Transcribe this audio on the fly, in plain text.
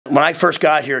when I first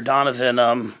got here,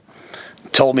 Donovan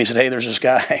told me, he said, hey, there's this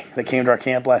guy that came to our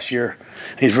camp last year.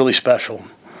 He's really special.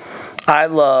 I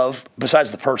love,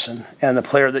 besides the person and the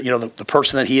player that, the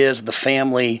person that he is, the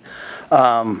family,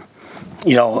 I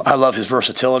love his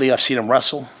versatility. I've seen him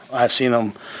wrestle. I've seen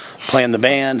him play in the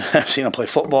band. I've seen him play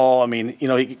football. I mean,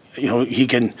 he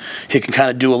can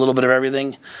kind of do a little bit of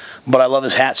everything. But I love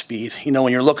his hat speed.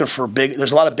 When you're looking for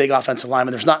there's a lot of big offensive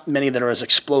linemen. There's not many that are as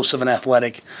explosive and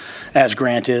athletic as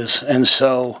Grant is. And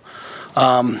so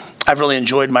I've really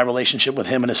enjoyed my relationship with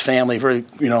him and his family. Very,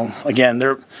 again,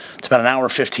 it's about an hour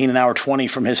 15, an hour 20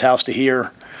 from his house to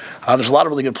here. There's a lot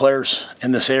of really good players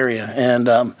in this area. And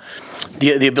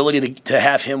the ability to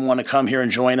have him want to come here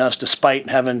and join us, despite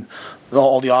having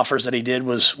all the offers that he did,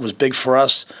 was big for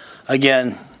us.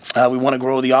 Again, we want to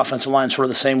grow the offensive line sort of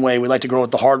the same way. We like to grow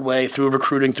it the hard way, through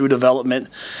recruiting, through development.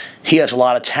 He has a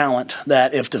lot of talent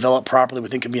that, if developed properly, we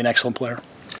think can be an excellent player.